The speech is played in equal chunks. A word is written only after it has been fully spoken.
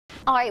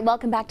All right,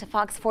 welcome back to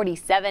Fox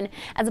 47.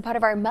 As a part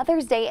of our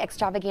Mother's Day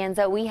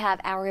extravaganza, we have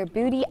our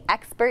beauty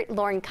expert,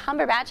 Lorin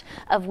Cumberbatch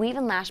of Weave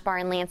Lash Bar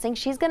in Lansing.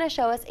 She's going to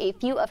show us a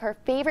few of her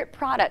favorite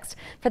products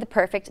for the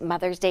perfect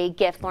Mother's Day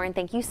gift. Lorin,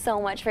 thank you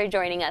so much for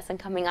joining us and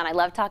coming on. I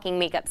love talking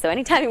makeup, so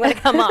anytime you want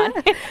to come on.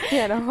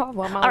 Yeah, no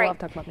problem. I love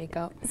talking about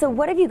makeup. So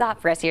what have you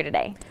got for us here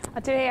today?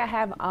 Today I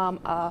have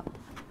a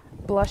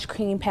blush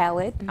cream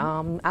palette.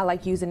 I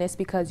like using this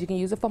because you can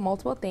use it for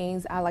multiple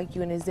things. I like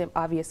using it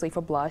obviously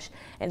for blush,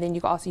 and then you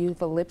can also use it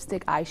for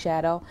lipstick,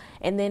 eyeshadow,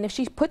 and then if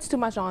she puts too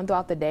much on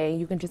throughout the day,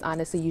 you can just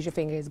honestly use your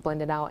fingers,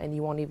 blend it out, and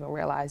you won't even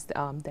realize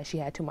that she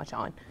had too much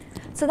on.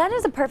 So that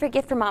is a perfect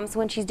gift for mom. So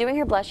when she's doing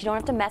her blush, you don't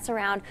have to mess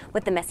around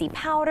with the messy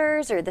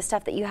powders or the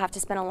stuff that you have to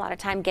spend a lot of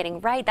time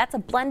getting right. That's a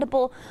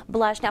blendable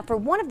blush. Now for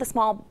one of the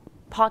small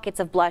pockets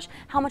of blush,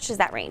 how much does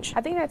that range?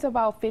 I think that's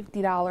about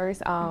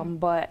 $50,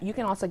 but you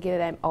can also get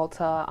it at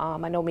Ulta.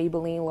 I know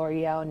Maybelline,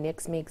 L'Oreal,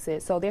 NYX makes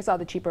it. So there's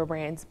other cheaper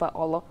brands, but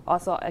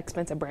also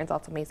expensive brands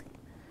also make it.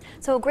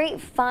 So a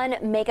great fun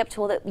makeup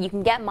tool that you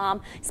can get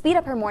mom speed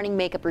up her morning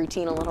makeup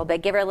routine a little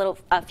bit, give her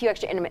a few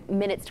extra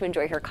minutes to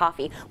enjoy her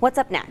coffee. What's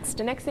up next?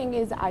 The next thing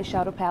is the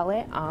eyeshadow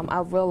palette.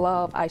 I really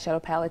love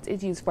eyeshadow palettes.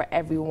 It's used for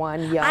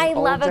everyone, young, I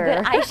love older. a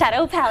good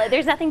eyeshadow palette.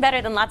 There's nothing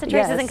better than lots of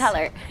choices in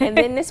color. And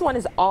then this one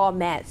is all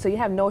matte, so you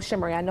have no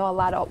shimmery. I know a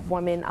lot of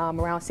women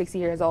around 60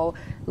 years old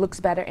looks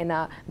better in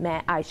a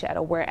matte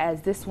eyeshadow, whereas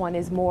this one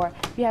is more,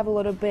 you have a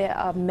little bit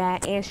of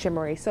matte and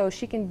shimmery, so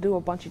she can do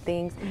a bunch of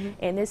things,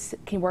 and this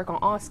can work on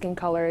all skin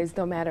colors,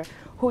 no matter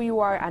who you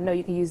are. I know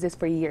you can use this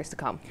for years to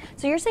come.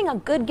 So you're saying a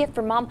good gift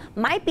for mom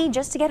might be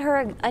just to get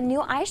her a new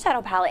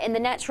eyeshadow palette, and the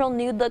natural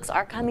nude looks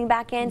are coming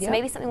back in, so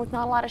maybe something with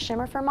not a lot of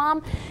shimmer for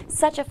mom.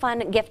 Such a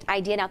fun gift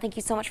idea. Now thank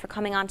you so much for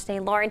coming on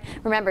today, Lorin.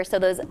 Remember, so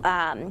those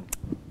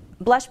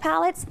blush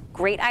palettes,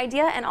 great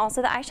idea, and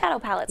also the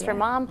eyeshadow palettes for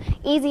mom.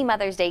 Easy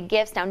Mother's Day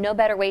gifts. Now, no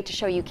better way to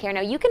show you care.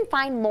 Now, you can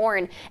find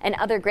Lorin and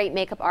other great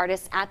makeup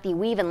artists at the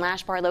Weave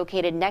Lash Bar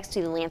located next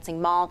to the Lansing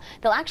Mall.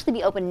 They'll actually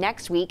be open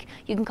next week.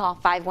 You can call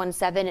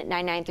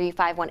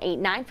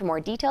 517-993-5189 for more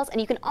details, and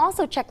you can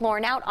also check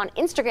Lorin out on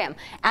Instagram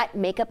at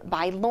Makeup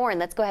by Lorin.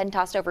 Let's go ahead and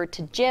toss it over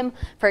to Jim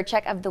for a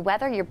check of the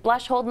weather. Your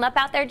blush holding up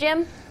out there,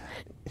 Jim?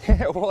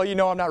 Well, you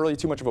know, I'm not really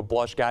too much of a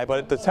blush guy,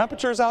 but the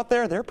temperatures out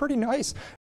there, they're pretty nice.